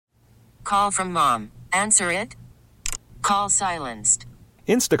Call from mom. Answer it. Call silenced.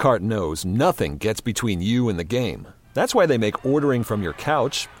 Instacart knows nothing gets between you and the game. That's why they make ordering from your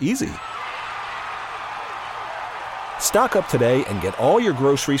couch easy. Stock up today and get all your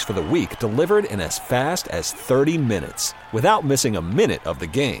groceries for the week delivered in as fast as 30 minutes without missing a minute of the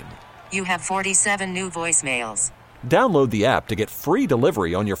game. You have 47 new voicemails. Download the app to get free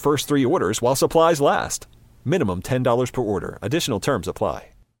delivery on your first 3 orders while supplies last. Minimum $10 per order. Additional terms apply.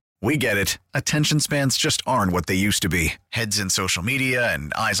 We get it. Attention spans just aren't what they used to be. Heads in social media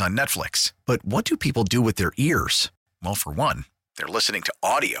and eyes on Netflix. But what do people do with their ears? Well, for one, they're listening to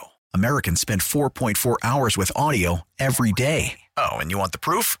audio. Americans spend 4.4 hours with audio every day. Oh, and you want the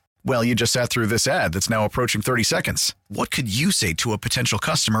proof? Well, you just sat through this ad that's now approaching 30 seconds. What could you say to a potential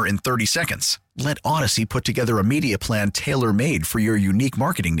customer in 30 seconds? Let Odyssey put together a media plan tailor-made for your unique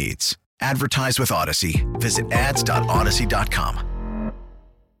marketing needs. Advertise with Odyssey. Visit ads.odyssey.com.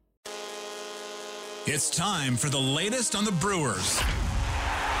 It's time for the latest on the Brewers,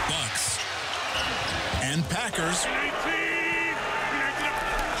 Bucks, and Packers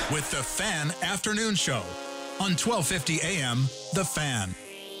with the Fan Afternoon Show on 1250 AM, The Fan.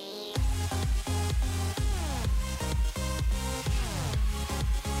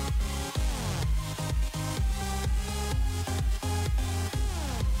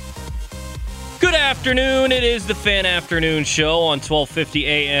 Good afternoon. It is the Fan Afternoon Show on 1250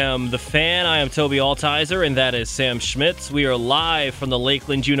 AM. The Fan. I am Tobi Altizer, and that is Sam Schmitz. We are live from the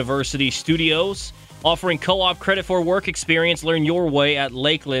Lakeland University studios, offering co-op credit for work experience. Learn your way at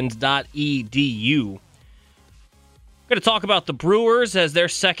lakeland.edu. We're going to talk about the Brewers as their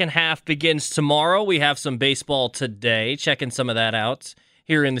second half begins tomorrow. We have some baseball today, checking some of that out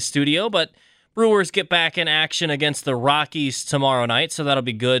here in the studio, but Brewers get back in action against the Rockies tomorrow night, so that'll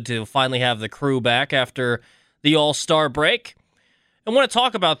be good to finally have the crew back after the All-Star break. I want to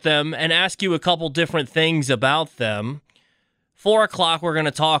talk about them and ask you a couple different things about them. 4 o'clock, we're going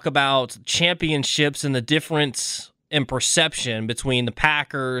to talk about championships and the difference in perception between the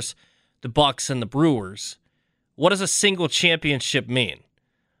Packers, the Bucks, and the Brewers. What does a single championship mean?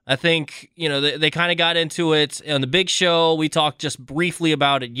 I think, they kind of got into it on the big show. We talked just briefly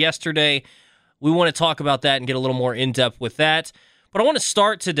about it yesterday. We want to talk about that and get a little more in-depth with that. But I want to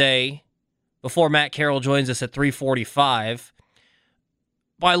start today, before Matt Carroll joins us at 3:45,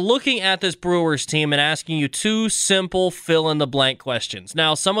 by looking at this Brewers team and asking you 2 simple fill-in-the-blank questions.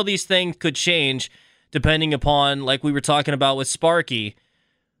 Now, some of these things could change depending upon, like we were talking about with Sparky,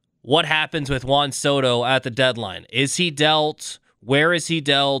 what happens with Juan Soto at the deadline. Is he dealt? Where is he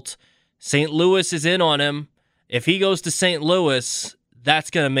dealt? St. Louis is in on him. If he goes to St. Louis,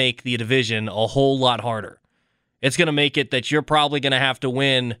 that's going to make the division a whole lot harder. It's going to make it that you're probably going to have to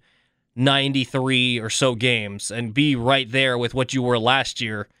win 93 or so games and be right there with what you were last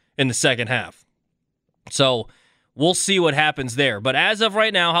year in the second half. So we'll see what happens there. But as of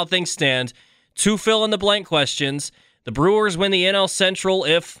right now, how things stand, 2 fill-in-the-blank questions. The Brewers win the NL Central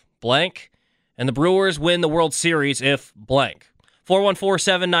if blank, and the Brewers win the World Series if blank.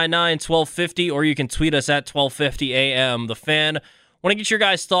 414-799-1250, or you can tweet us at 1250 AM. The Fan. Want to get your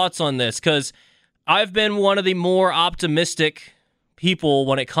guys' thoughts on this, because I've been one of the more optimistic people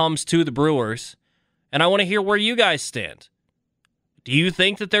when it comes to the Brewers, and I want to hear where you guys stand. Do you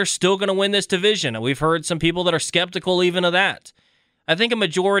think that they're still going to win this division? And we've heard some people that are skeptical even of that. I think a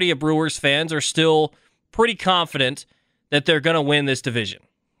majority of Brewers fans are still pretty confident that they're going to win this division,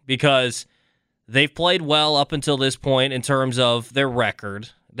 because they've played well up until this point in terms of their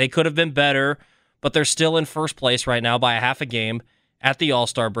record. They could have been better, but they're still in first place right now by a half a game at the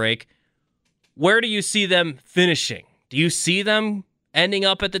All-Star break. Where do you see them finishing? Do you see them ending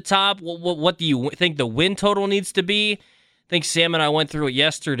up at the top? What do you think the win total needs to be? I think Sam and I went through it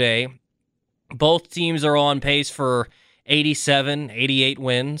yesterday. Both teams are on pace for 87, 88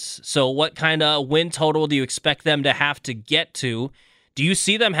 wins. So what kind of win total do you expect them to have to get to? Do you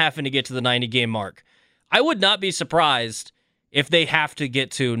see them having to get to the 90-game mark? I would not be surprised if they have to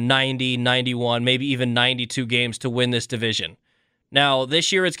get to 90, 91, maybe even 92 games to win this division. Now,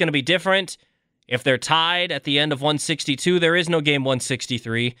 this year it's going to be different. If they're tied at the end of 162, there is no game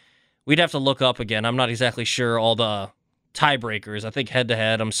 163. We'd have to look up again. I'm not exactly sure all the tiebreakers. I think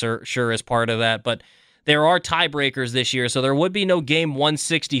head-to-head, I'm sure is part of that. But there are tiebreakers this year, so there would be no game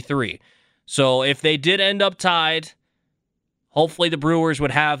 163. So if they did end up tied, hopefully the Brewers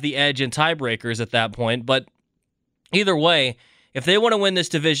would have the edge in tiebreakers at that point. But either way, if they want to win this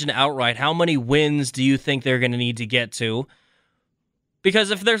division outright, how many wins do you think they're going to need to get to?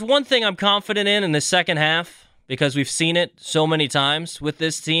 Because if there's one thing I'm confident in the second half, because we've seen it so many times with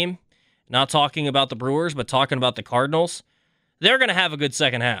this team, not talking about the Brewers, but talking about the Cardinals, they're going to have a good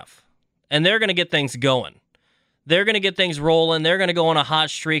second half. and they're going to get things going. They're going to get things rolling. They're going to go on a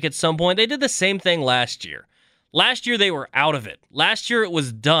hot streak at some point. They did the same thing last year. Last year, they were out of it. Last year, it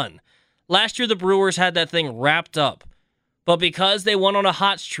was done. Last year, the Brewers had that thing wrapped up. But because they went on a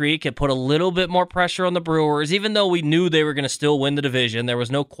hot streak, it put a little bit more pressure on the Brewers, even though we knew they were going to still win the division. There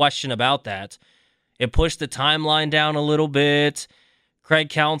was no question about that. It pushed the timeline down a little bit. Craig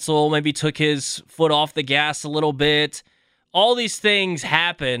Counsell maybe took his foot off the gas a little bit. All these things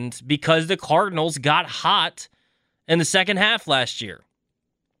happened because the Cardinals got hot in the second half last year.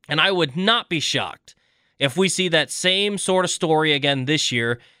 And I would not be shocked if we see that same sort of story again this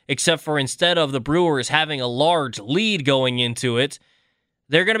year, except for instead of the Brewers having a large lead going into it,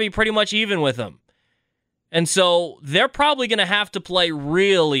 they're going to be pretty much even with them. And so they're probably going to have to play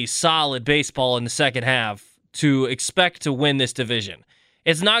really solid baseball in the second half to expect to win this division.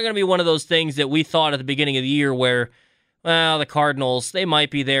 It's not going to be one of those things that we thought at the beginning of the year where, well, the Cardinals, they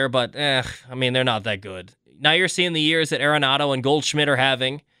might be there, but they're not that good. Now you're seeing the years that Arenado and Goldschmidt are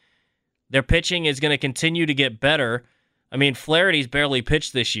having. Their pitching is going to continue to get better. Flaherty's barely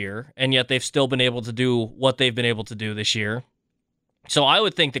pitched this year, and yet they've still been able to do what they've been able to do this year. So I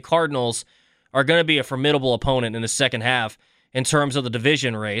would think the Cardinals are going to be a formidable opponent in the second half in terms of the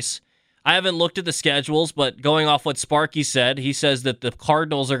division race. I haven't looked at the schedules, but going off what Sparky said, he says that the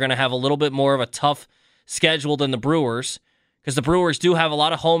Cardinals are going to have a little bit more of a tough schedule than the Brewers, because the Brewers do have a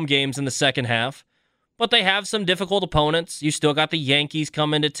lot of home games in the second half, but they have some difficult opponents. You still got the Yankees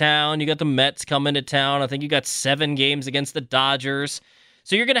coming to town. You got the Mets coming to town. I think you got 7 games against the Dodgers.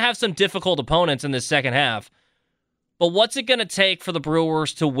 So you're going to have some difficult opponents in the second half. But what's it going to take for the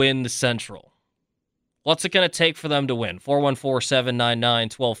Brewers to win the Central? What's it going to take for them to win?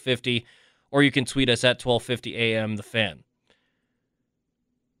 414-799-1250, or you can tweet us at 1250 AM The Fan.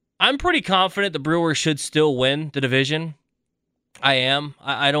 I'm pretty confident the Brewers should still win the division. I am.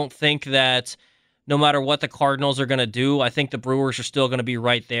 I don't think that no matter what the Cardinals are going to do, I think the Brewers are still going to be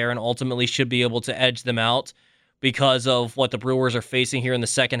right there and ultimately should be able to edge them out because of what the Brewers are facing here in the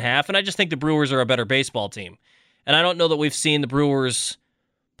second half. And I just think the Brewers are a better baseball team. And I don't know that we've seen the Brewers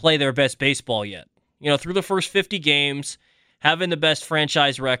play their best baseball yet. Through the first 50 games, having the best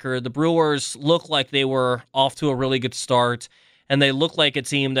franchise record, the Brewers look like they were off to a really good start, and they look like a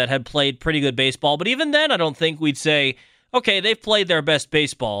team that had played pretty good baseball. But even then, I don't think we'd say, okay, they've played their best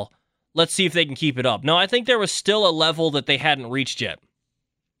baseball. Let's see if they can keep it up. No, I think there was still a level that they hadn't reached yet.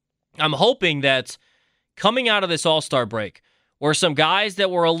 I'm hoping that coming out of this All-Star break, where some guys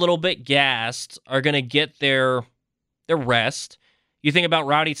that were a little bit gassed are going to get their rest. You think about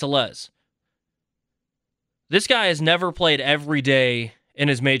Rowdy Tellez. This guy has never played every day in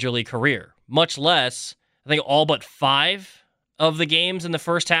his major league career, much less, I think, all but 5 of the games in the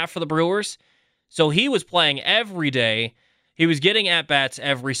first half for the Brewers. So he was playing every day. He was getting at-bats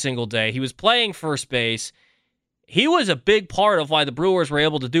every single day. He was playing first base. He was a big part of why the Brewers were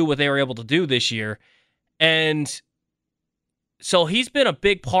able to do what they were able to do this year. And so he's been a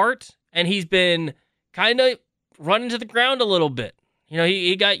big part, and he's been kind of running to the ground a little bit.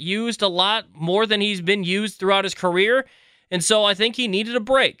 He got used a lot more than he's been used throughout his career, and so I think he needed a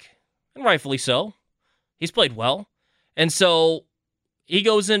break, and rightfully so. He's played well. And so he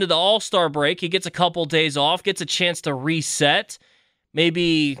goes into the All-Star break. He gets a couple days off, gets a chance to reset,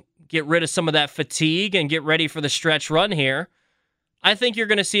 maybe get rid of some of that fatigue and get ready for the stretch run here. I think you're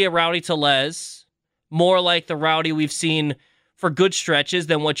going to see a Rowdy Tellez, more like the Rowdy we've seen for good stretches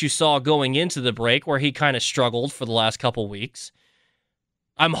than what you saw going into the break, where he kind of struggled for the last couple weeks.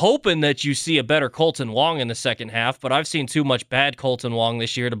 I'm hoping that you see a better Colton Wong in the second half, but I've seen too much bad Colton Wong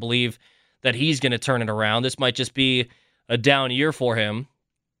this year to believe that he's going to turn it around. This might just be a down year for him.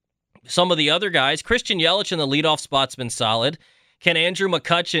 Some of the other guys, Christian Yelich in the leadoff spot's been solid. Can Andrew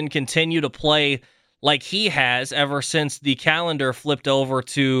McCutchen continue to play like he has ever since the calendar flipped over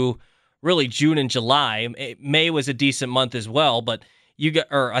to really June and July? May was a decent month as well, but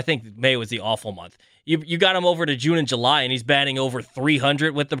I think May was the awful month. You got him over to June and July, and he's batting over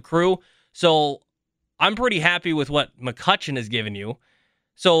 300 with the crew. So I'm pretty happy with what McCutchen has given you.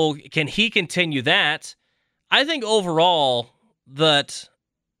 So can he continue that? I think overall that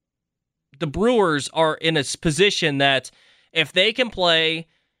the Brewers are in a position that if they can play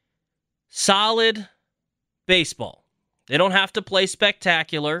solid baseball, they don't have to play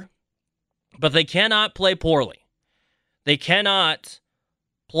spectacular, but they cannot play poorly. They cannot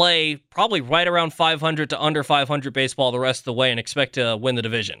play probably right around 500 to under 500 baseball the rest of the way and expect to win the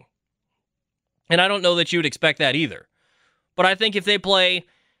division. And I don't know that you would expect that either. But I think if they play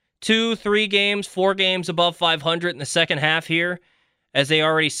 2, 3 games, 4 games above 500 in the second half here, as they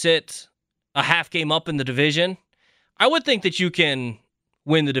already sit a half game up in the division, I would think that you can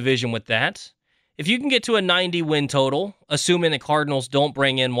win the division with that. If you can get to a 90 win total, assuming the Cardinals don't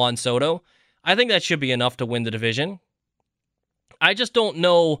bring in Juan Soto, I think that should be enough to win the division. I just don't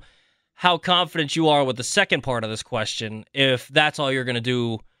know how confident you are with the second part of this question if that's all you're going to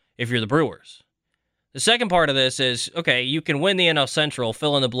do if you're the Brewers. The second part of this is, okay, you can win the NL Central,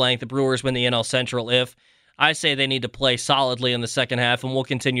 fill in the blank, the Brewers win the NL Central if I say they need to play solidly in the second half, and we'll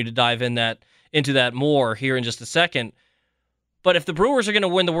continue to dive into that more here in just a second. But if the Brewers are going to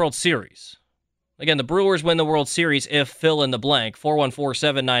win the World Series, again, the Brewers win the World Series if fill in the blank,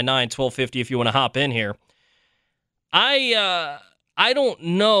 414-799-1250 if you want to hop in here. I don't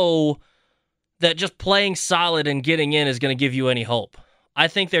know that just playing solid and getting in is going to give you any hope. I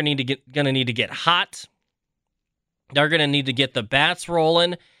think they're going to need to get hot. They're going to need to get the bats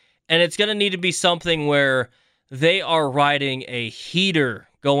rolling, and it's going to need to be something where they are riding a heater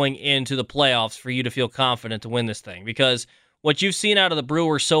going into the playoffs for you to feel confident to win this thing. Because what you've seen out of the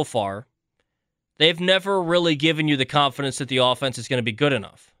Brewers so far, they've never really given you the confidence that the offense is going to be good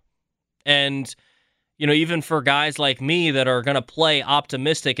enough. And even for guys like me that are going to play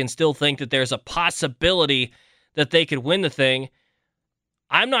optimistic and still think that there's a possibility that they could win the thing,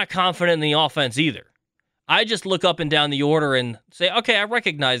 I'm not confident in the offense either. I just look up and down the order and say, okay, I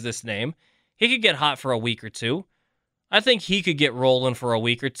recognize this name. He could get hot for a week or two. I think he could get rolling for a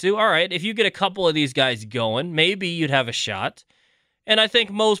week or two. All right, if you get a couple of these guys going, maybe you'd have a shot. And I think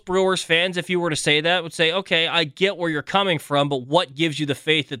most Brewers fans, if you were to say that, would say, okay, I get where you're coming from, but what gives you the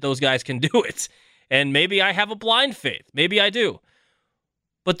faith that those guys can do it? And maybe I have a blind faith. Maybe I do.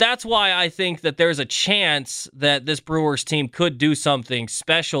 But that's why I think that there's a chance that this Brewers team could do something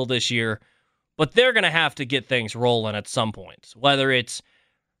special this year, but they're going to have to get things rolling at some point. Whether it's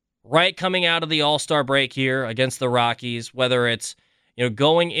right coming out of the All-Star break here against the Rockies, whether it's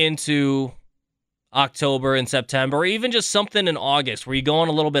going into October and September, or even just something in August where you go on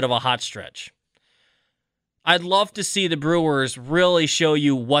a little bit of a hot stretch. I'd love to see the Brewers really show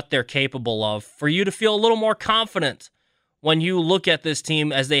you what they're capable of for you to feel a little more confident when you look at this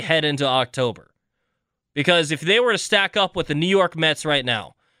team as they head into October. Because if they were to stack up with the New York Mets right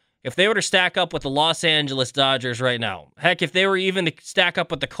now, if they were to stack up with the Los Angeles Dodgers right now, heck, if they were even to stack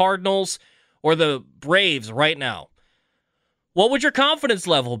up with the Cardinals or the Braves right now, what would your confidence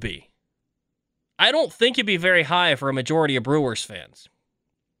level be? I don't think it'd be very high for a majority of Brewers fans.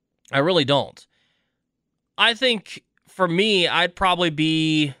 I really don't. I think, for me, I'd probably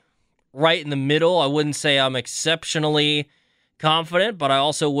be right in the middle. I wouldn't say I'm exceptionally confident, but I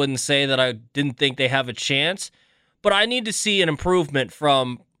also wouldn't say that I didn't think they have a chance. But I need to see an improvement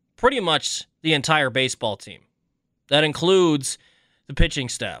from pretty much the entire baseball team. That includes the pitching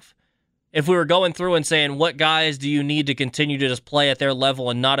staff. If we were going through and saying, what guys do you need to continue to just play at their level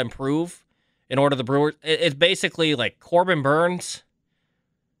and not improve in order the Brewers, it's basically like Corbin Burns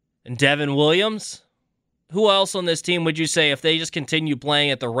and Devin Williams. Who else on this team would you say, if they just continue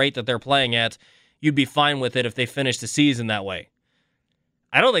playing at the rate that they're playing at, you'd be fine with it if they finish the season that way?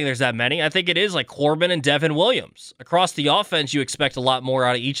 I don't think there's that many. I think it is like Corbin and Devin Williams. Across the offense, you expect a lot more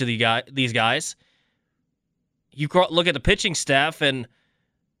out of each of these guys. You look at the pitching staff, and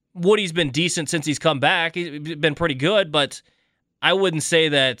Woody's been decent since he's come back. He's been pretty good, but I wouldn't say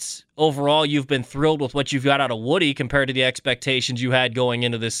that overall you've been thrilled with what you've got out of Woody compared to the expectations you had going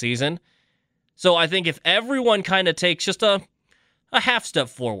into this season. So I think if everyone kind of takes just a half step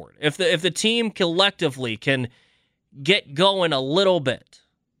forward, if the team collectively can get going a little bit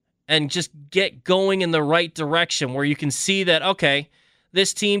and just get going in the right direction where you can see that, okay,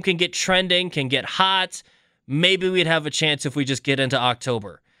 this team can get trending, can get hot, maybe we'd have a chance if we just get into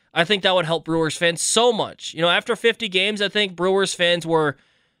October. I think that would help Brewers fans so much. After 50 games, I think Brewers fans were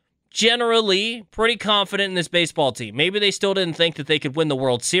generally pretty confident in this baseball team. Maybe they still didn't think that they could win the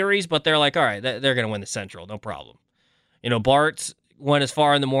World Series, but they're like, all right, they're going to win the Central, no problem. Bart went as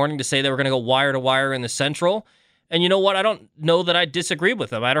far in the morning to say they were going to go wire to wire in the Central. And you know what? I don't know that I disagreed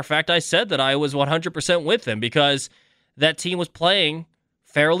with him. Matter of fact, I said that I was 100% with him because that team was playing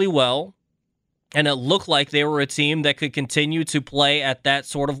fairly well, and it looked like they were a team that could continue to play at that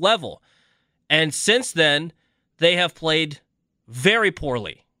sort of level. And since then, they have played very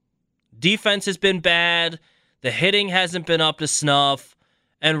poorly. Defense has been bad, the hitting hasn't been up to snuff,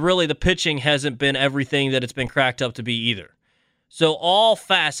 and really the pitching hasn't been everything that it's been cracked up to be either. So all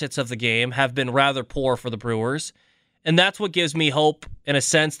facets of the game have been rather poor for the Brewers, and that's what gives me hope in a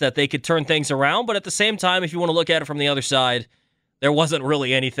sense that they could turn things around, but at the same time, if you want to look at it from the other side, there wasn't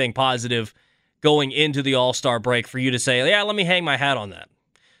really anything positive going into the All-Star break for you to say, yeah, let me hang my hat on that.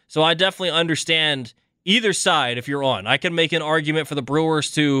 So I definitely understand either side if you're on. I can make an argument for the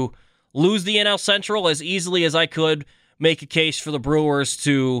Brewers to lose the NL Central as easily as I could make a case for the Brewers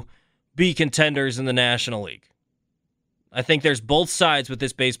to be contenders in the National League. I think there's both sides with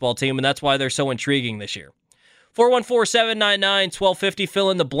this baseball team, and that's why they're so intriguing this year. 414-799-1250,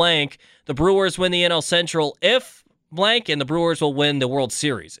 fill in the blank. The Brewers win the NL Central if blank, and the Brewers will win the World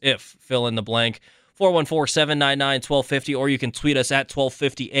Series if fill in the blank. 414-799-1250, or you can tweet us at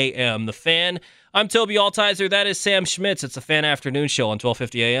 1250 AM. The Fan. I'm Tobi Altizer. That is Sam Schmitz. It's the Fan Afternoon Show on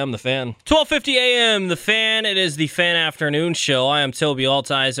 1250 AM. The Fan. 1250 AM. The Fan. It is the Fan Afternoon Show. I am Tobi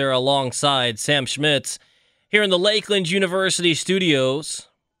Altizer alongside Sam Schmitz here in the Lakeland University studios.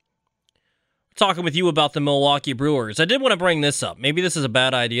 Talking with you about the Milwaukee Brewers. I did want to bring this up. Maybe this is a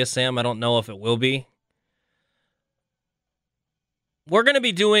bad idea, Sam. I don't know if it will be. We're going to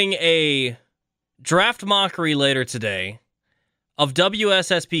be doing a draft mockery later today of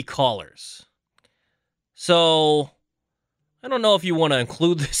WSSP callers. So, I don't know if you want to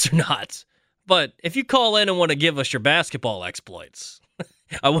include this or not, but if you call in and want to give us your basketball exploits,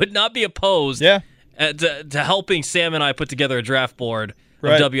 I would not be opposed to helping Sam and I put together a draft board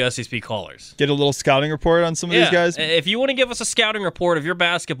of WSSP callers. Get a little scouting report on some of these guys. If you want to give us a scouting report of your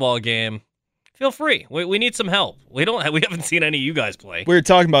basketball game, feel free. We need some help. We haven't seen any of you guys play. We were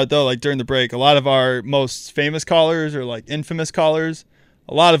talking about, though, like during the break, a lot of our most famous callers or like infamous callers,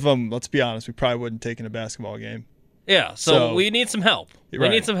 a lot of them, let's be honest, we probably wouldn't take in a basketball game. Yeah, so we need some help. We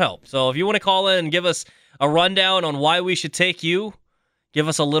need some help. So if you want to call in and give us a rundown on why we should take you, give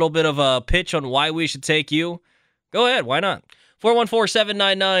us a little bit of a pitch on why we should take you, go ahead. Why not?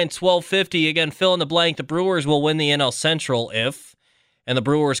 414-799-1250. Again, fill in the blank. The Brewers will win the NL Central if, and the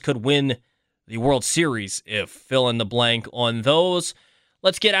Brewers could win the World Series if, fill in the blank on those.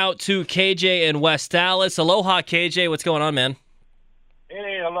 Let's get out to KJ in West Dallas. Aloha, KJ. What's going on, man?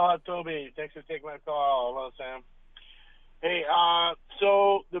 Hey, aloha, Tobi. Thanks for taking my call. Aloha, Sam. Hey,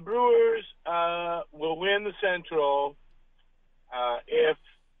 so the Brewers will win the Central if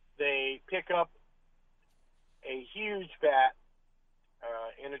they pick up a huge bat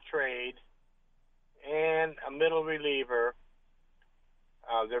in a trade and a middle reliever.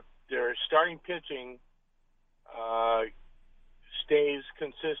 Their starting pitching stays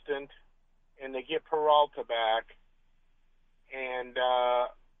consistent, and they get Peralta back. And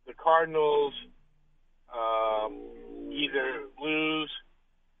the Cardinals either lose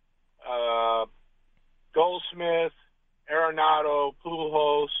Goldschmidt, Arenado,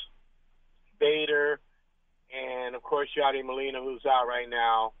 Pujols, Bader, and, of course, Yadi Molina, who's out right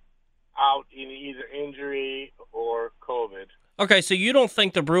now, out in either injury or COVID. Okay, so you don't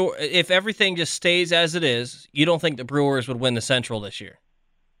think the Brewers, if everything just stays as it is, you don't think the Brewers would win the Central this year?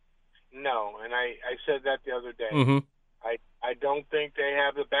 No, and I said that the other day. Mm-hmm. I don't think they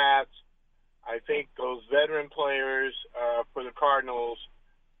have the bats. I think those veteran players for the Cardinals,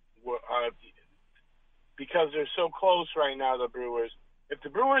 because they're so close right now, the Brewers. If the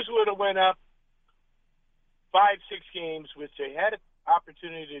Brewers would have went up 5-6 games, which they had an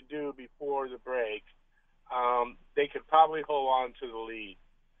opportunity to do before the break, they could probably hold on to the lead.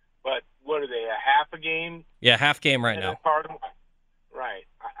 But what are they, a half a game? Yeah, half game right now. Right.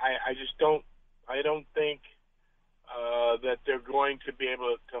 I just don't think that they're going to be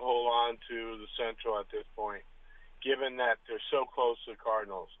able to hold on to the Central at this point, given that they're so close to the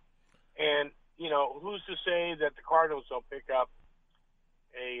Cardinals. And, who's to say that the Cardinals don't pick up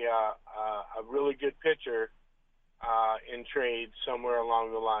a really good pitcher in trade somewhere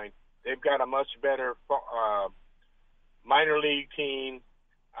along the line? They've got a much better minor league team,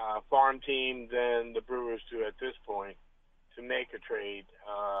 farm team than the Brewers do at this point to make a trade,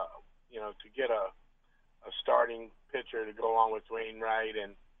 to get a starting pitcher to go along with Wainwright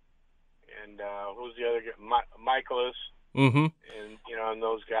and who's the other guy? Michaelis, mm-hmm. and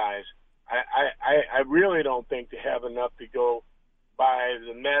those guys. I really don't think they have enough to go by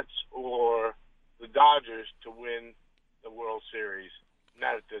the Mets or the Dodgers to win the World Series.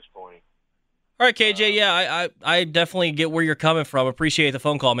 Not at this point. All right, KJ, I definitely get where you're coming from. Appreciate the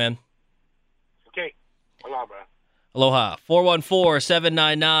phone call, man. Okay. Aloha, bro. Aloha.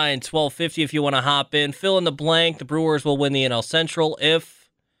 414-799-1250 if you want to hop in. Fill in the blank. The Brewers will win the NL Central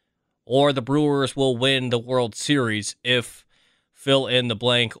if, or the Brewers will win the World Series if, fill in the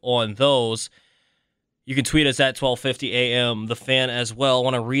blank on those. You can tweet us at 1250 AM, The Fan, as well. I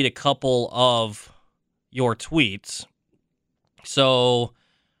want to read a couple of your tweets. So,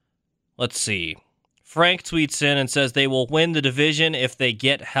 let's see. Frank tweets in and says they will win the division if they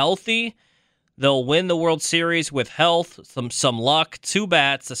get healthy. They'll win the World Series with health, some luck, 2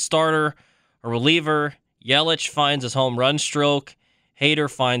 bats, a starter, a reliever. Yelich finds his home run stroke. Hader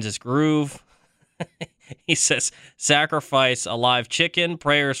finds his groove. He says, sacrifice a live chicken,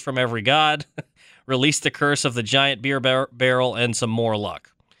 prayers from every god. Release the curse of the giant beer barrel and some more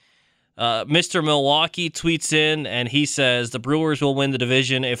luck. Mr. Milwaukee tweets in, and he says the Brewers will win the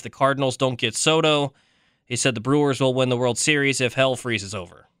division if the Cardinals don't get Soto. He said the Brewers will win the World Series if hell freezes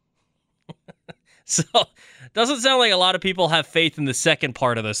over. So, doesn't sound like a lot of people have faith in the second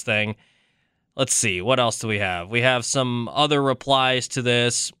part of this thing. Let's see, what else do we have? We have some other replies to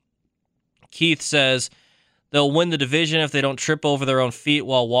this. Keith says they'll win the division if they don't trip over their own feet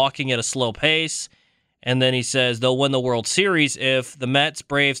while walking at a slow pace. And then he says they'll win the World Series if the Mets,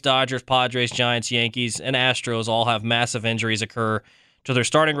 Braves, Dodgers, Padres, Giants, Yankees, and Astros all have massive injuries occur to their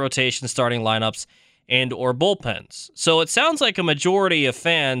starting rotation, starting lineups, and or bullpens. So it sounds like a majority of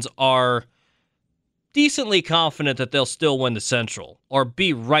fans are decently confident that they'll still win the Central or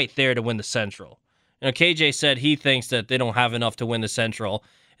be right there to win the Central. You know, KJ said he thinks that they don't have enough to win the Central,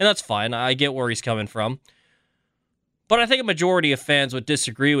 and that's fine. I get where he's coming from. But I think a majority of fans would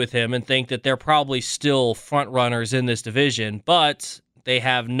disagree with him and think that they're probably still front runners in this division, but they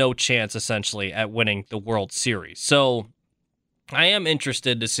have no chance essentially at winning the World Series. So I am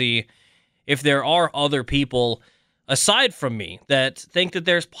interested to see if there are other people aside from me that think that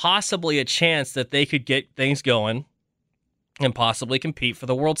there's possibly a chance that they could get things going and possibly compete for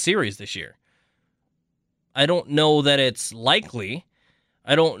the World Series this year. I don't know that it's likely.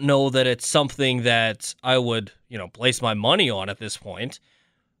 I don't know that it's something that I would, place my money on at this point.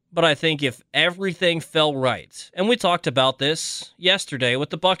 But I think if everything fell right, and we talked about this yesterday with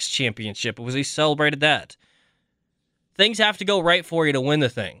the Bucks championship, it was he celebrated that. Things have to go right for you to win the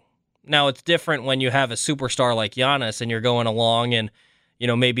thing. Now, it's different when you have a superstar like Giannis and you're going along and,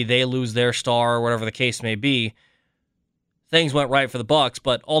 maybe they lose their star or whatever the case may be. Things went right for the Bucks,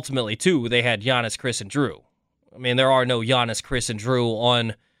 but ultimately, too, they had Giannis, Chris, and Drew. I mean, there are no Giannis, Chris, and Drew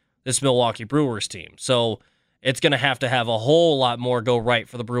on this Milwaukee Brewers team. So it's going to have a whole lot more go right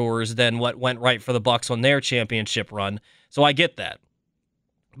for the Brewers than what went right for the Bucks on their championship run. So I get that.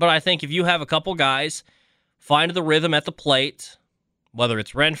 But I think if you have a couple guys find the rhythm at the plate, whether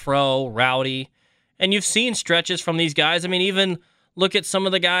it's Renfroe, Rowdy, and you've seen stretches from these guys. I mean, even look at some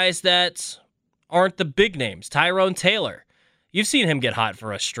of the guys that aren't the big names. Tyrone Taylor. You've seen him get hot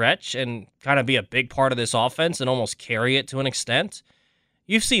for a stretch and kind of be a big part of this offense and almost carry it to an extent.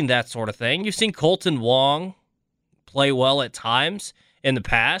 You've seen that sort of thing. You've seen Colton Wong play well at times in the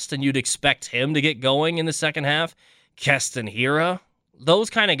past, and you'd expect him to get going in the second half. Keston Hiura. Those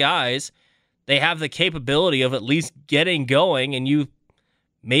kind of guys, they have the capability of at least getting going and you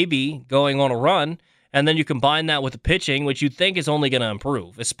maybe going on a run, and then you combine that with the pitching, which you think is only going to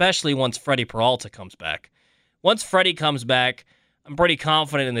improve, especially once Freddie Peralta comes back. Once Freddie comes back, I'm pretty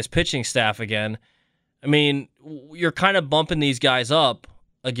confident in this pitching staff again. I mean, you're kind of bumping these guys up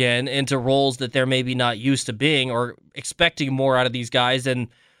again into roles that they're maybe not used to being or expecting more out of these guys than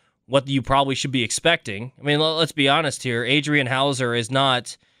what you probably should be expecting. I mean, let's be honest here. Adrian Hauser is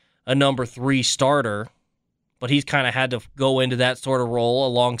not a number 3 starter, but he's kind of had to go into that sort of role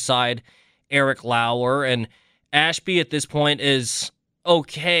alongside Eric Lauer. And Ashby at this point is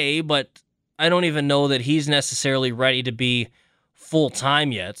okay, but I don't even know that he's necessarily ready to be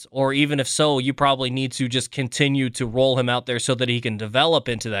full-time yet. Or even if so, you probably need to just continue to roll him out there so that he can develop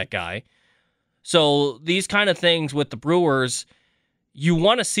into that guy. So these kind of things with the Brewers, you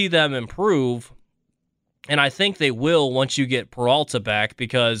want to see them improve, and I think they will once you get Peralta back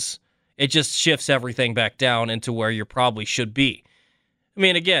because it just shifts everything back down into where you probably should be. I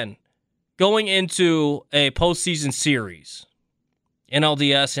mean, again, going into a postseason series,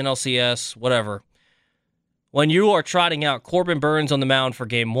 NLDS, NLCS, whatever, when you are trotting out Corbin Burns on the mound for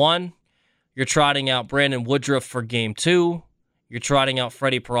Game 1, you're trotting out Brandon Woodruff for Game 2, you're trotting out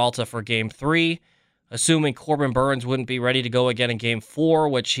Freddie Peralta for Game 3, assuming Corbin Burns wouldn't be ready to go again in Game 4,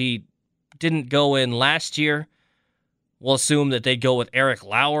 which he didn't go in last year. We'll assume that they'd go with Eric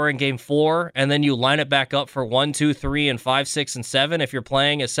Lauer in Game 4, and then you line it back up for 1, 2, 3, and 5, 6, and 7 if you're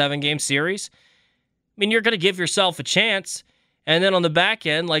playing a 7-game series. I mean, you're going to give yourself a chance. And then on the back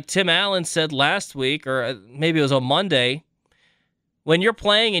end, like Tim Allen said last week, or maybe it was on Monday, when you're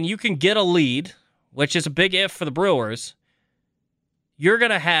playing and you can get a lead, which is a big if for the Brewers, you're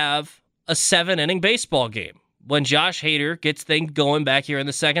going to have a 7-inning baseball game when Josh Hader gets things going back here in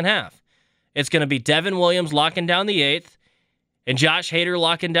the second half. It's going to be Devin Williams locking down the 8th and Josh Hader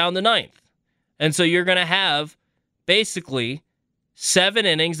locking down the 9th. And so you're going to have basically 7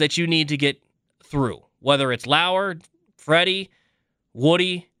 innings that you need to get through, whether it's Lauer, Freddie,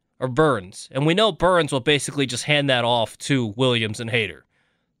 Woody, or Burns. And we know Burns will basically just hand that off to Williams and Hader.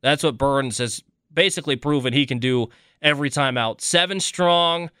 That's what Burns has basically proven he can do every time out. 7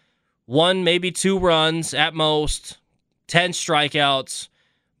 strong, 1, maybe 2 runs at most, 10 strikeouts.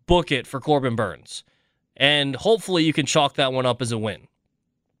 book it for Corbin Burnes. And hopefully you can chalk that one up as a win.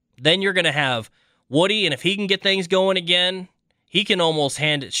 Then you're going to have Woody, and if he can get things going again, he can almost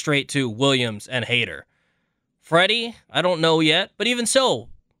hand it straight to Williams and Hader. Freddie, I don't know yet, but even so,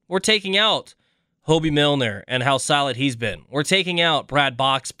 we're taking out Hobie Milner and how solid he's been. We're taking out Brad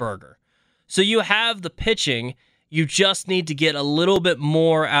Boxberger. So you have the pitching, you just need to get a little bit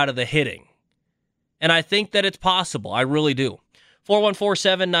more out of the hitting. And I think that it's possible. I really do.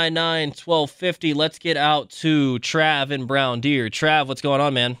 414-799-1250. Let's get out to Trav in Brown Deer. Trav, what's going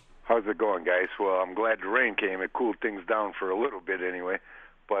on, man? How's it going, guys? Well, I'm glad the rain came. It cooled things down for a little bit anyway.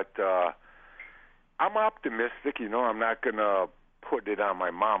 But I'm optimistic. I'm not going to put it on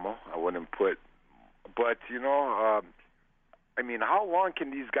my mama. I wouldn't put. But, how long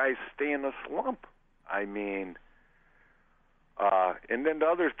can these guys stay in a slump? And then the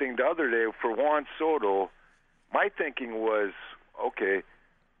other thing, the other day, for Juan Soto, my thinking was, okay,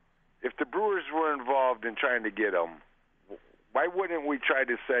 if the Brewers were involved in trying to get him, why wouldn't we try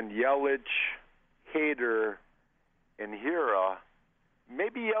to send Yelich, Hader, and Hira?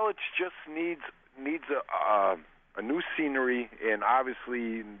 Maybe Yelich just needs a new scenery, and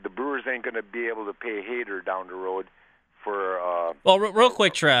obviously the Brewers ain't going to be able to pay Hader down the road for... Well, real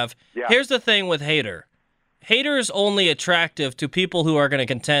quick, Trav. Yeah. Here's the thing with Hader. Hader is only attractive to people who are going to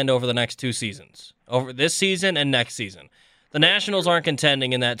contend over the next 2 seasons, over this season and next season. The Nationals aren't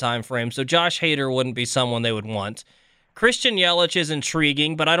contending in that time frame, so Josh Hader wouldn't be someone they would want. Christian Yelich is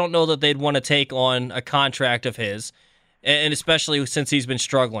intriguing, but I don't know that they'd want to take on a contract of his, and especially since he's been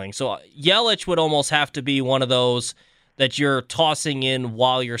struggling. So Yelich would almost have to be one of those that you're tossing in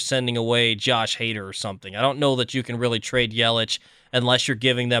while you're sending away Josh Hader or something. I don't know that you can really trade Yelich unless you're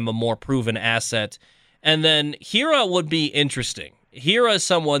giving them a more proven asset. And then Hira would be interesting. Hira is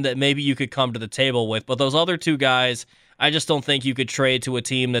someone that maybe you could come to the table with, but those other 2 guys, I just don't think you could trade to a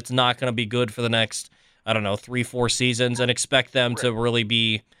team that's not going to be good for the next, 3-4 seasons and expect them to really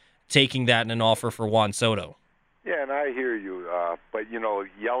be taking that in an offer for Juan Soto. Yeah, and I hear you. But,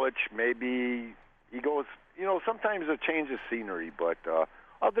 Yelich, maybe he goes, sometimes a change of scenery. But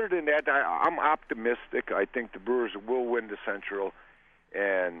other than that, I'm optimistic. I think the Brewers will win the Central.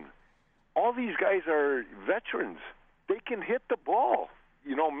 And all these guys are veterans. They can hit the ball.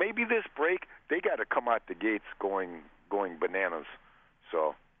 Maybe this break, they got to come out the gates going bananas.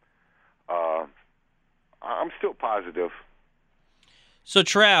 So I'm still positive. So,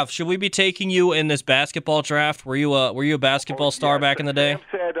 Trav, should we be taking you in this basketball draft? Were you a basketball star back in the day?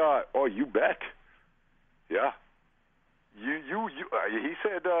 Sam said, you bet. Yeah. He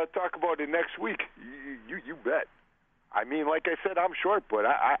said, talk about it next week. You bet. Like I said, I'm short, but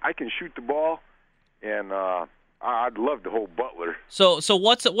I can shoot the ball, and I'd love to hold Butler. So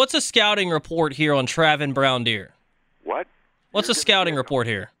what's a scouting report here on Trav in Brown Deer? What? What's a scouting report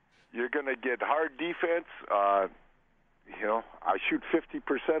here? You're going to get hard defense. I shoot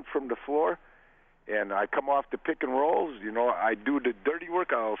 50% from the floor, and I come off the pick and rolls. I do the dirty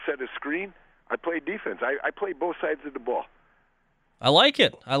work. I'll set a screen. I play defense. I play both sides of the ball. I like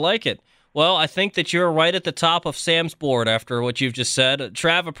it. Well, I think that you're right at the top of Sam's board after what you've just said.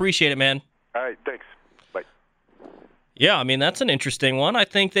 Trav, appreciate it, man. All right, thanks. Bye. Yeah, that's an interesting one. I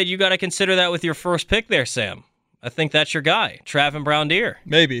think that you got to consider that with your first pick there, Sam. I think that's your guy, Trav and Brown Deer.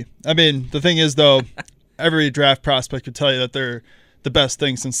 Maybe. The thing is, though, every draft prospect would tell you that they're the best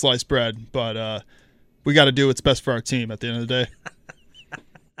thing since sliced bread, but we got to do what's best for our team at the end of the day.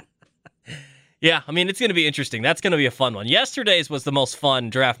 Yeah, it's going to be interesting. That's going to be a fun one. Yesterday's was the most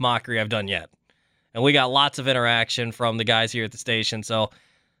fun draft mockery I've done yet. And we got lots of interaction from the guys here at the station, so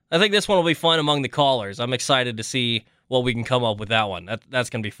I think this one will be fun among the callers. I'm excited to see what we can come up with that one.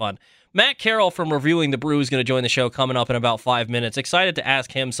 That's going to be fun. Matt Carroll from Reviewing the Brew is going to join the show coming up in about 5 minutes. Excited to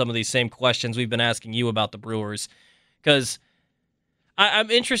ask him some of these same questions we've been asking you about the Brewers, because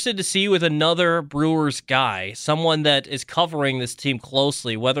I'm interested to see with another Brewers guy, someone that is covering this team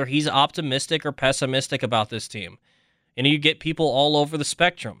closely, whether he's optimistic or pessimistic about this team. And you get people all over the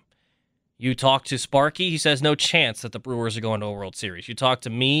spectrum. You talk to Sparky, he says no chance that the Brewers are going to a World Series. You talk to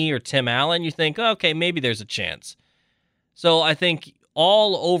me or Tim Allen, you think, okay, maybe there's a chance. So I think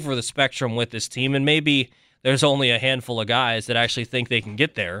all over the spectrum with this team, and maybe there's only a handful of guys that actually think they can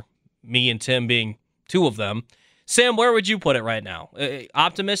get there, me and Tim being 2 of them. Sam, where would you put it right now?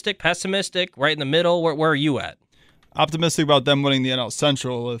 Optimistic, pessimistic, right in the middle? Where are you at? Optimistic about them winning the NL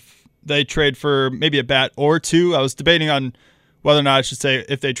Central. If they trade for maybe a bat or 2, I was debating on whether or not I should say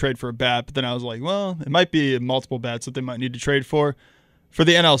if they trade for a bat, but then I was like, well, it might be multiple bats that they might need to trade for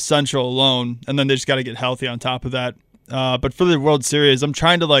the NL Central alone, and then they just got to get healthy on top of that. But for the World Series, I'm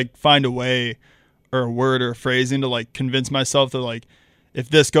trying to find a way or a word or a phrasing to convince myself that if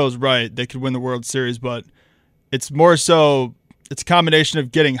this goes right, they could win the World Series. But it's more so it's a combination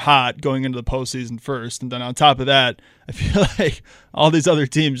of getting hot going into the postseason first, and then on top of that, I feel like all these other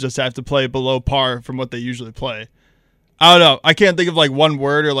teams just have to play below par from what they usually play. I don't know. I can't think of like one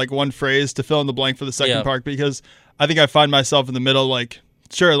word or like one phrase to fill in the blank for the second part, because I think I find myself in the middle. Like,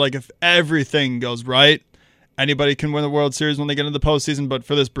 sure, like if everything goes right, anybody can win the World Series when they get into the postseason. But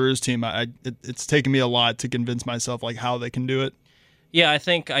for this Brewers team, it's taken me a lot to convince myself like how they can do it. Yeah,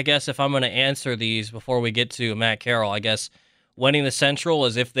 I guess if I'm going to answer these before we get to Matt Carroll, I guess winning the Central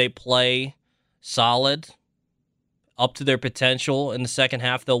is if they play solid up to their potential in the second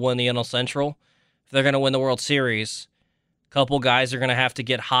half, they'll win the NL Central. If they're going to win the World Series, a couple guys are going to have to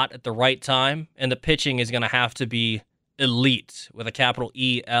get hot at the right time, and the pitching is going to have to be elite with a capital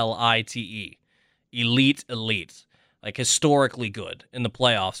ELITE. Elite. Like historically good in the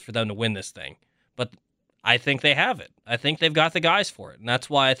playoffs for them to win this thing. But I think they have it. I think they've got the guys for it. And that's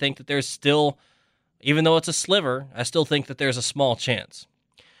why I think that there's still, even though it's a sliver, I still think that there's a small chance.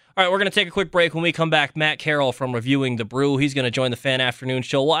 All right, we're going to take a quick break. When we come back, Matt Carroll from Reviewing the Brew, he's going to join the Fan Afternoon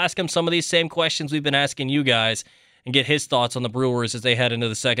Show. We'll ask him some of these same questions we've been asking you guys and get his thoughts on the Brewers as they head into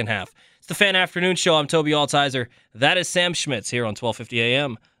the second half. It's the Fan Afternoon Show. I'm Tobi Altizer. That is Sam Schmitz here on 1250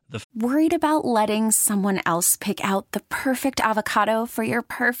 AM. Worried about letting someone else pick out the perfect avocado for your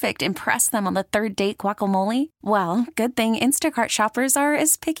perfect impress them on the third date guacamole? Well, good thing Instacart shoppers are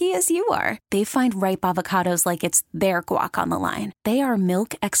as picky as you are. They find ripe avocados like it's their guac on the line. They are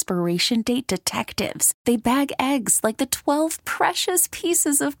milk expiration date detectives. They bag eggs like the 12 precious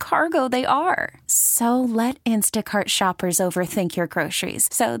pieces of cargo they are. So let Instacart shoppers overthink your groceries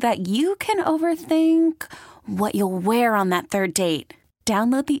so that you can overthink what you'll wear on that third date.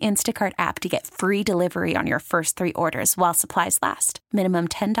 Download the Instacart app to get free delivery on your first 3 orders while supplies last. Minimum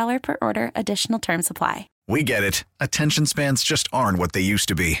 $10 per order. Additional terms apply. We get it. Attention spans just aren't what they used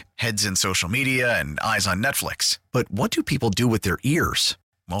to be. Heads in social media and eyes on Netflix. But what do people do with their ears?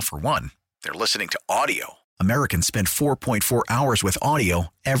 Well, for one, they're listening to audio. Americans spend 4.4 hours with audio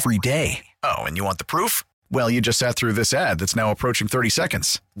every day. Oh, and you want the proof? Well, you just sat through this ad that's now approaching 30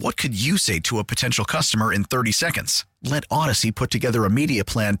 seconds. What could you say to a potential customer in 30 seconds? Let Odyssey put together a media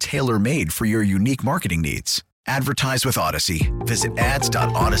plan tailor-made for your unique marketing needs. Advertise with Odyssey. Visit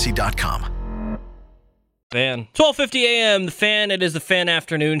ads.odyssey.com. Fan. 1250 AM, The Fan. It is the Fan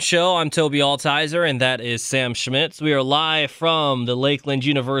Afternoon Show. I'm Tobi Altizer, and that is Sam Schmitz. We are live from the Lakeland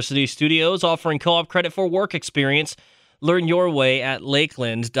University studios, offering co-op credit for work experience. Learn your way at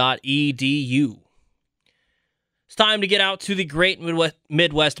lakeland.edu. It's time to get out to the Great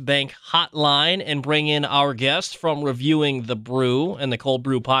Midwest Bank hotline and bring in our guest from Reviewing the Brew and the Cold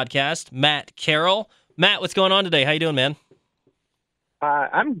Brew Podcast, Matt Carroll. Matt, what's going on today? How you doing, man?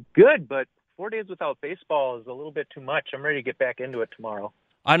 I'm good, but 4 days without baseball is a little bit too much. I'm ready to get back into it tomorrow.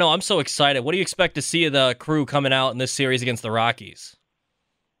 I know. I'm so excited. What do you expect to see of the crew coming out in this series against the Rockies?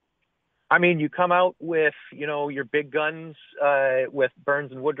 I mean, you come out with, your big guns with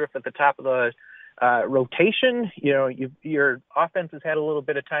Burns and Woodruff at the top of the rotation. Your offense has had a little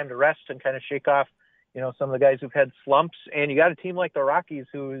bit of time to rest and kind of shake off, some of the guys who've had slumps. And you got a team like the Rockies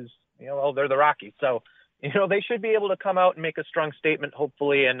who's, they're the Rockies. So, they should be able to come out and make a strong statement,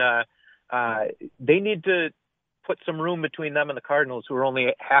 hopefully. And they need to put some room between them and the Cardinals, who are only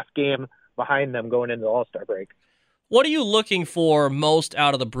a half game behind them going into the All-Star break. What are you looking for most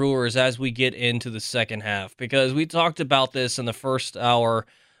out of the Brewers as we get into the second half? Because we talked about this in the first hour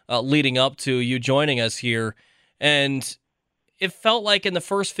leading up to you joining us here, and it felt like in the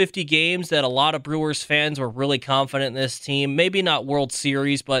first 50 games that a lot of Brewers fans were really confident in this team. Maybe not World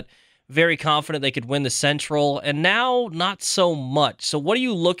Series, but very confident they could win the Central, and now not so much. So what are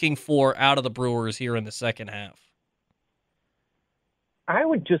you looking for out of the Brewers here in the second half? I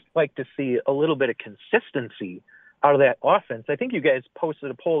would just like to see a little bit of consistency out of that offense. I think you guys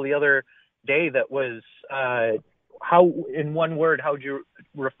posted a poll the other day that was how, in one word, how would you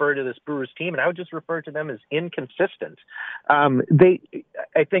refer to this Brewers team? And I would just refer to them as inconsistent. I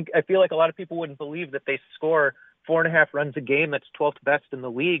feel like a lot of people wouldn't believe that they score 4.5 runs a game. That's 12th best in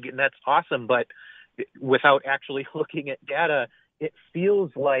the league, and that's awesome. But without actually looking at data, it feels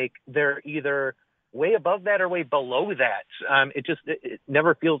like they're either way above that or way below that. It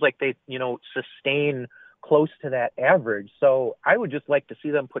never feels like they, sustain close to that average. So I would just like to see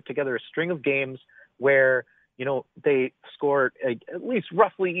them put together a string of games where, they score at least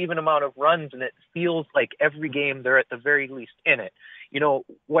roughly even amount of runs, and it feels like every game they're at the very least in it.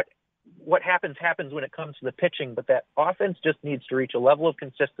 What happens when it comes to the pitching, but that offense just needs to reach a level of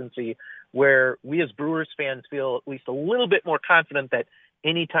consistency where we as Brewers fans feel at least a little bit more confident that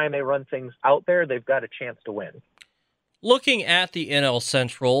anytime they run things out there, they've got a chance to win. Looking at the NL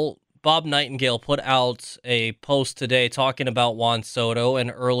Central, Bob Nightingale put out a post today talking about Juan Soto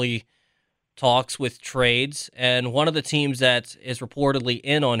and early talks with trades, and one of the teams that is reportedly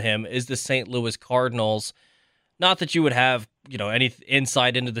in on him is the St. Louis Cardinals. Not that you would have, any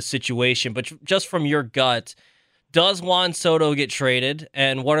insight into the situation, but just from your gut, does Juan Soto get traded,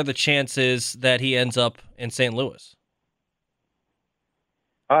 and what are the chances that he ends up in St. Louis?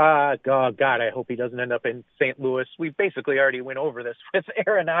 God, I hope he doesn't end up in St. Louis. We basically already went over this with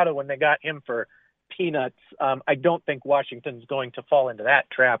Arenado when they got him for peanuts. I don't think Washington's going to fall into that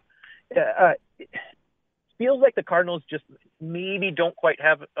trap. It feels like the Cardinals just maybe don't quite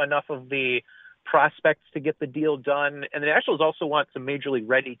have enough of the prospects to get the deal done. And the Nationals also want some major league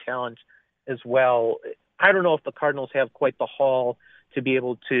ready talent as well. I don't know if the Cardinals have quite the haul to be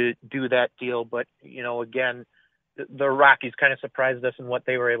able to do that deal, but, again, the Rockies kind of surprised us in what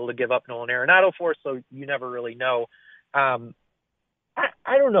they were able to give up Nolan Arenado for, so you never really know. I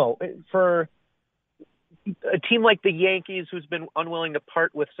don't know. For a team like the Yankees, who's been unwilling to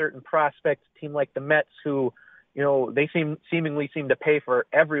part with certain prospects, a team like the Mets, who, they seemingly seem to pay for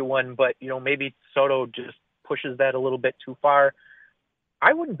everyone, but, maybe Soto just pushes that a little bit too far.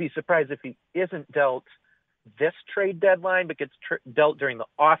 I wouldn't be surprised if he isn't dealt this trade deadline, but gets dealt during the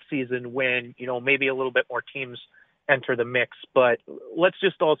off season when, maybe a little bit more teams enter the mix. But let's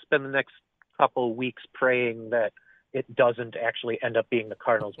just all spend the next couple of weeks praying that it doesn't actually end up being the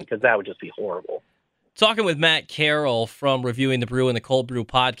Cardinals, because that would just be horrible. Talking with Matt Carroll from Reviewing the Brew and the Cold Brew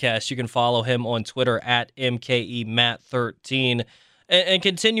Podcast. You can follow him on Twitter at MKEMatt13. And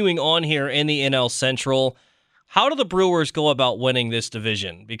continuing on here in the NL Central, how do the Brewers go about winning this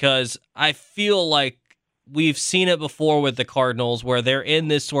division? Because I feel like we've seen it before with the Cardinals where they're in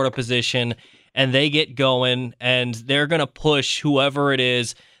this sort of position and they get going and they're going to push whoever it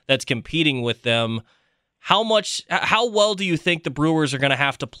is that's competing with them. How well do you think the Brewers are going to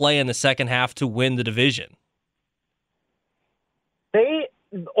have to play in the second half to win the division?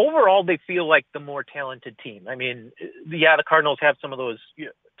 Overall, they feel like the more talented team. I mean, the Cardinals have some of those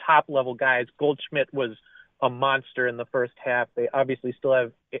top-level guys. Goldschmidt was a monster in the first half. They obviously still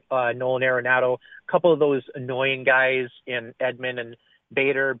have Nolan Arenado, a couple of those annoying guys in Edman and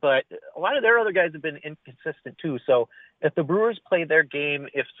Bader, but a lot of their other guys have been inconsistent too. So if the Brewers play their game,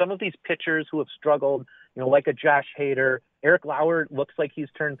 if some of these pitchers who have struggled, like a Josh Hader, Eric Lauer looks like he's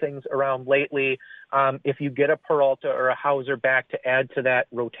turned things around lately. If you get a Peralta or a Hauser back to add to that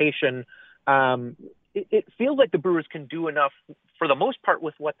rotation, it feels like the Brewers can do enough for the most part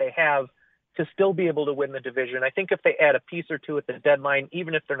with what they have to still be able to win the division. I think if they add a piece or two at the deadline,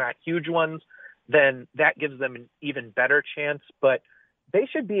 even if they're not huge ones, then that gives them an even better chance. But they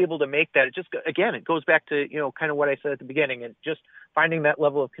should be able to make that. It goes back to, kind of what I said at the beginning, and just finding that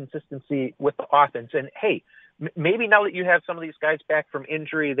level of consistency with the offense. And hey, maybe now that you have some of these guys back from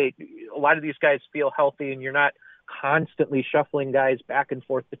injury, a lot of these guys feel healthy and you're not constantly shuffling guys back and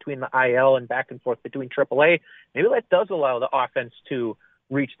forth between the IL and back and forth between AAA. Maybe that does allow the offense to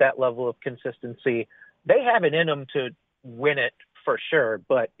reach that level of consistency. They have it in them to win it for sure,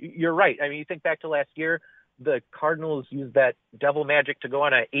 but you're right. I mean, you think back to last year, the Cardinals used that devil magic to go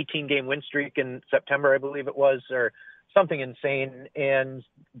on an 18-game win streak in September, I believe it was, or something insane, and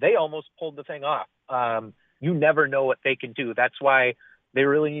they almost pulled the thing off. You never know what they can do. That's why they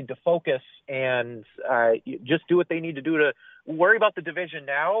really need to focus and just do what they need to do to worry about the division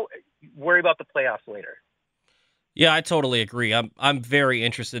now, worry about the playoffs later. Yeah, I totally agree. I'm very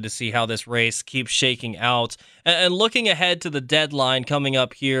interested to see how this race keeps shaking out. And looking ahead to the deadline coming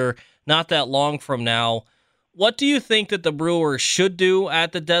up here not that long from now, what do you think that the Brewers should do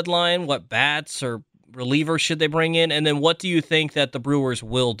at the deadline? What bats or relievers should they bring in? And then what do you think that the Brewers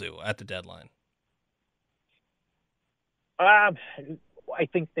will do at the deadline? I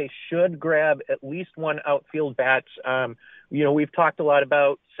think they should grab at least one outfield bat. We've talked a lot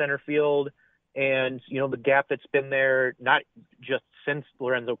about center field and, the gap that's been there, not just since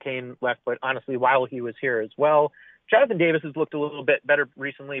Lorenzo Cain left, but honestly, while he was here as well. Jonathan Davis has looked a little bit better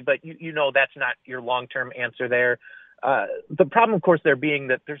recently, but that's not your long-term answer there. The problem, of course, there being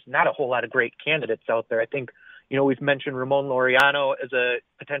that there's not a whole lot of great candidates out there. I think, we've mentioned Ramon Laureano as a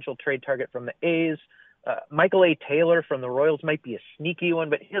potential trade target from the A's. Michael A. Taylor from the Royals might be a sneaky one,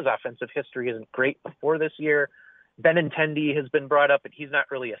 but his offensive history isn't great before this year. Benintendi has been brought up, but he's not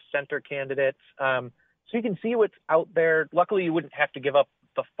really a center candidate. So you can see what's out there. Luckily, you wouldn't have to give up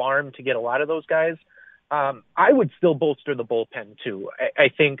the farm to get a lot of those guys. I would still bolster the bullpen, too. I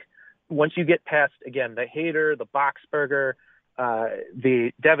think once you get past, again, the Hader, the Boxberger,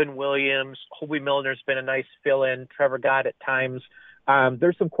 the Devin Williams, Hoby Milner's been a nice fill-in, Trevor Gott at times.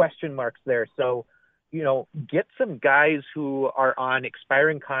 There's some question marks there. So get some guys who are on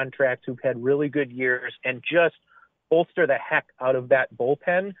expiring contracts who've had really good years and just bolster the heck out of that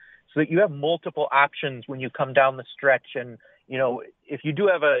bullpen so that you have multiple options when you come down the stretch. And, if you do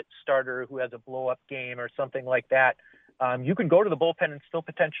have a starter who has a blow-up game or something like that, you can go to the bullpen and still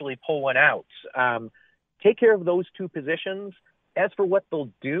potentially pull one out. Take care of those two positions. As for what they'll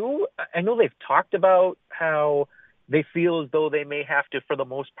do, I know they've talked about how they feel as though they may have to, for the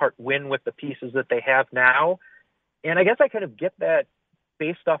most part, win with the pieces that they have now. And I guess I kind of get that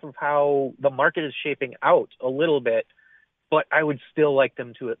based off of how the market is shaping out a little bit, but I would still like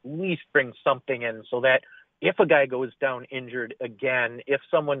them to at least bring something in so that if a guy goes down injured again, if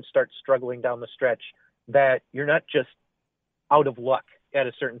someone starts struggling down the stretch, that you're not just out of luck at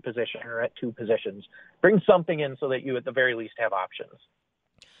a certain position or at two positions. Bring something in so that you at the very least have options.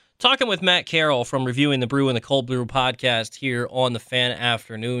 Talking with Matt Carroll from Reviewing the Brew and the Cold Brew Podcast here on the Fan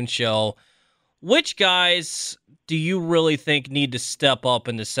Afternoon Show. Which guys do you really think need to step up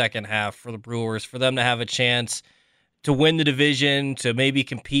in the second half for the Brewers for them to have a chance to win the division, to maybe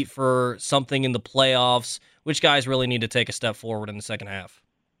compete for something in the playoffs? Which guys really need to take a step forward in the second half?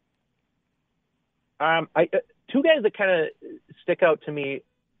 Two guys that kind of stick out to me,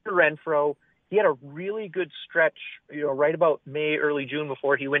 Renfroe. He had a really good stretch, right about May, early June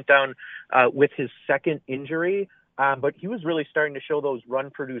before he went down with his second injury. But he was really starting to show those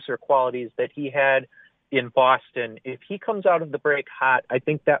run producer qualities that he had in Boston. If he comes out of the break hot, I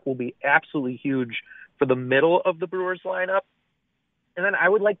think that will be absolutely huge for the middle of the Brewers lineup. And then I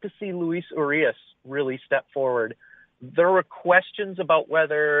would like to see Luis Urias really step forward. There were questions about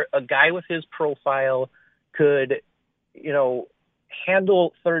whether a guy with his profile could,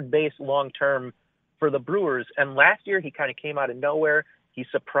 handle third base long-term for the Brewers. And last year he kind of came out of nowhere. He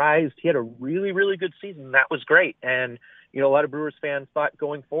surprised. He had a really, really good season. That was great. And, a lot of Brewers fans thought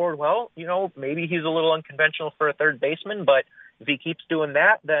going forward, well, maybe he's a little unconventional for a third baseman, but if he keeps doing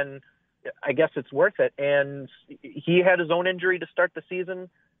that, then I guess it's worth it. And he had his own injury to start the season.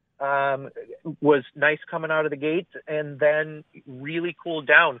 Was nice coming out of the gate and then really cooled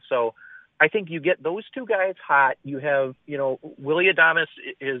down. So I think you get those two guys hot. You have, Willy Adames,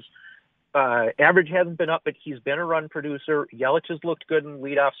 his average hasn't been up, but he's been a run producer. Yelich has looked good in the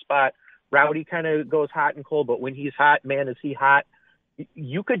leadoff spot. Rowdy kind of goes hot and cold, but when he's hot, man, is he hot.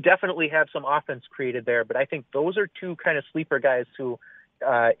 You could definitely have some offense created there, but I think those are two kind of sleeper guys who,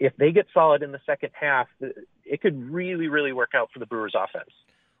 if they get solid in the second half, it could really, really work out for the Brewers offense.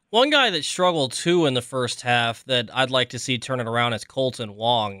 One guy that struggled too in the first half that I'd like to see turn it around is Colton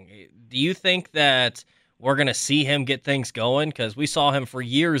Wong. Do you think that we're going to see him get things going? Because we saw him for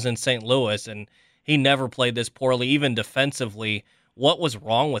years in St. Louis, and he never played this poorly, even defensively. What was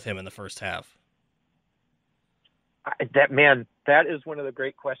wrong with him in the first half? That is one of the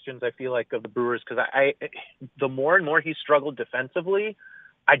great questions I feel like of the Brewers, because the more and more he struggled defensively,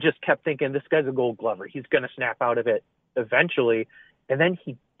 I just kept thinking, this guy's a Gold Glover. He's going to snap out of it eventually. And then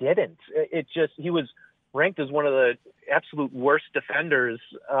he didn't. He was ranked as one of the absolute worst defenders,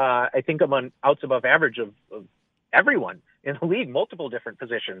 I think among outs above average of everyone in the league, multiple different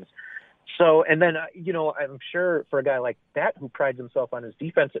positions. So, and then, I'm sure for a guy like that who prides himself on his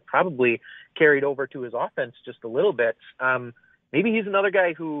defense, it probably carried over to his offense just a little bit. Maybe he's another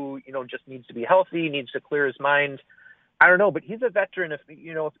guy who, just needs to be healthy, needs to clear his mind. I don't know, but he's a veteran. If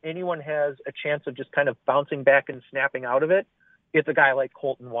anyone has a chance of just kind of bouncing back and snapping out of it, it's a guy like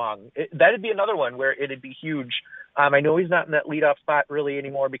Colton Wong. That'd be another one where it'd be huge. I know he's not in that leadoff spot really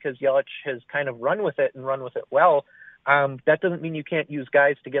anymore because Yelich has kind of run with it and run with it well. That doesn't mean you can't use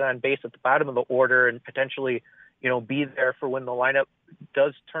guys to get on base at the bottom of the order and potentially, be there for when the lineup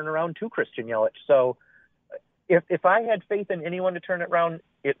does turn around to Christian Yelich. So if I had faith in anyone to turn it around,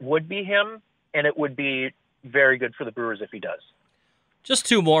 it would be him, and it would be very good for the Brewers if he does. Just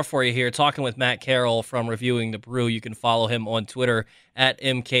two more for you here. Talking with Matt Carroll from Reviewing the Brew. You can follow him on Twitter at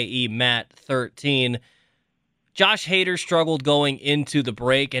MKEMatt13. Josh Hader struggled going into the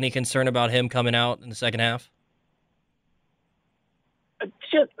break. Any concern about him coming out in the second half?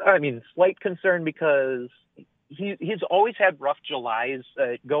 Slight concern because he's always had rough Julys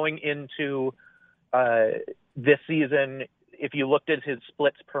going into this season. If you looked at his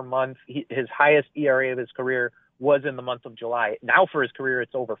splits per month, his highest ERA of his career was in the month of July. Now for his career,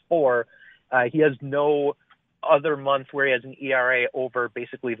 it's over 4. He has no other month where he has an ERA over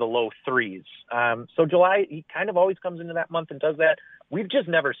basically the low 3s. So July, he kind of always comes into that month and does that. We've just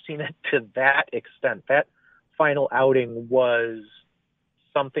never seen it to that extent. That final outing was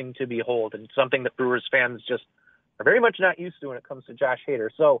something to behold and something that Brewers fans just are very much not used to when it comes to Josh Hader.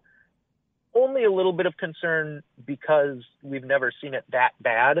 So only a little bit of concern because we've never seen it that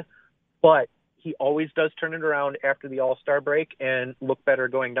bad, but he always does turn it around after the All-Star break and look better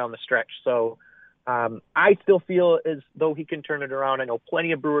going down the stretch. So I still feel as though he can turn it around. I know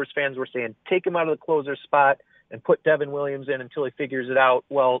plenty of Brewers fans were saying, take him out of the closer spot and put Devin Williams in until he figures it out.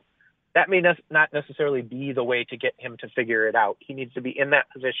 Well, that may not necessarily be the way to get him to figure it out. He needs to be in that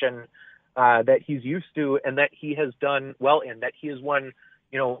position that he's used to and that he has done well in, that he has won,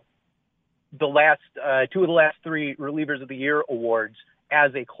 the last two of the last three Relievers of the Year awards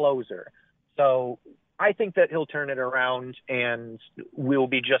as a closer. So I think that he'll turn it around and we'll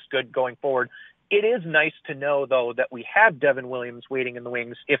be just good going forward. It is nice to know, though, that we have Devin Williams waiting in the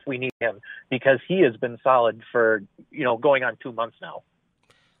wings if we need him, because he has been solid for, going on 2 months now.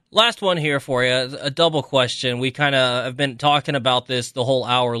 Last one here for you, a double question. We kind of have been talking about this the whole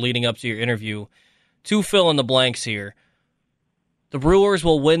hour leading up to your interview. 2 fill in the blanks here. The Brewers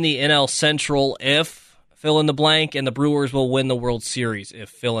will win the NL Central if fill in the blank, and the Brewers will win the World Series if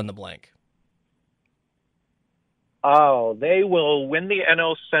fill in the blank. Oh, they will win the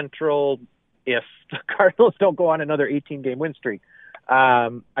NL Central if the Cardinals don't go on another 18-game win streak. I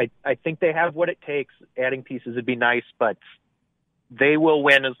think they have what it takes. Adding pieces would be nice, but they will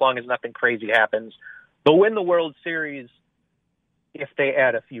win as long as nothing crazy happens. They'll win the World Series if they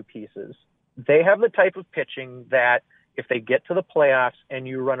add a few pieces. They have the type of pitching that if they get to the playoffs and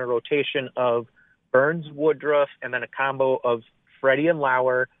you run a rotation of Burns, Woodruff, and then a combo of Freddie and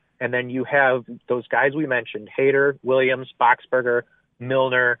Lauer, and then you have those guys we mentioned, Hader, Williams, Boxberger,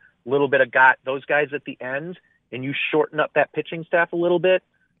 Milner, little bit of Gott, those guys at the end, and you shorten up that pitching staff a little bit,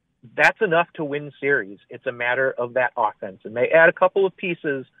 that's enough to win series. It's a matter of that offense. And they add a couple of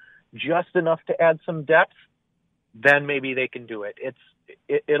pieces, just enough to add some depth, then maybe they can do it.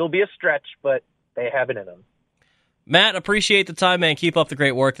 It'll be a stretch, but they have it in them. Matt, appreciate the time, man. Keep up the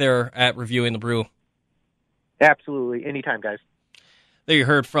great work there at Reviewing the Brew. Absolutely. Anytime, guys. There you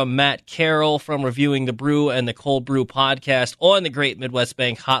heard from Matt Carroll from Reviewing the Brew and the Cold Brew Podcast on the Great Midwest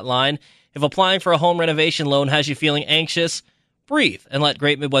Bank Hotline. If applying for a home renovation loan has you feeling anxious, breathe and let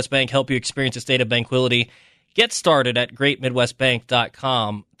Great Midwest Bank help you experience a state of tranquility. Get started at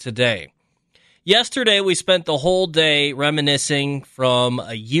greatmidwestbank.com today. Yesterday, we spent the whole day reminiscing from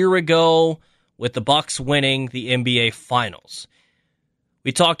a year ago with the Bucks winning the NBA Finals.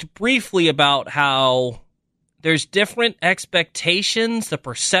 We talked briefly about how there's different expectations. The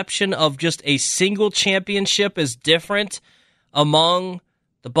perception of just a single championship is different among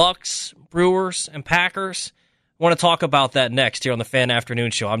the Bucks, Brewers, and Packers. I want to talk about that next here on the Fan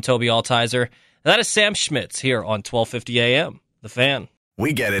Afternoon Show. I'm Tobi Altizer. That is Sam Schmitz here on 1250 AM, The Fan.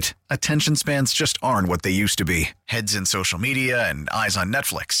 We get it. Attention spans just aren't what they used to be. Heads in social media and eyes on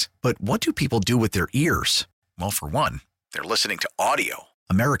Netflix. But what do people do with their ears? Well, for one, they're listening to audio.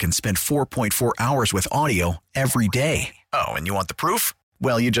 Americans spend 4.4 hours with audio every day. Oh, and you want the proof?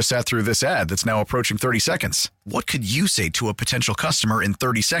 Well, you just sat through this ad that's now approaching 30 seconds. What could you say to a potential customer in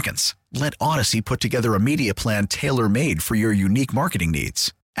 30 seconds? Let Odyssey put together a media plan tailor-made for your unique marketing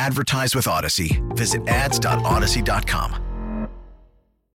needs. Advertise with Odyssey. Visit ads.odyssey.com.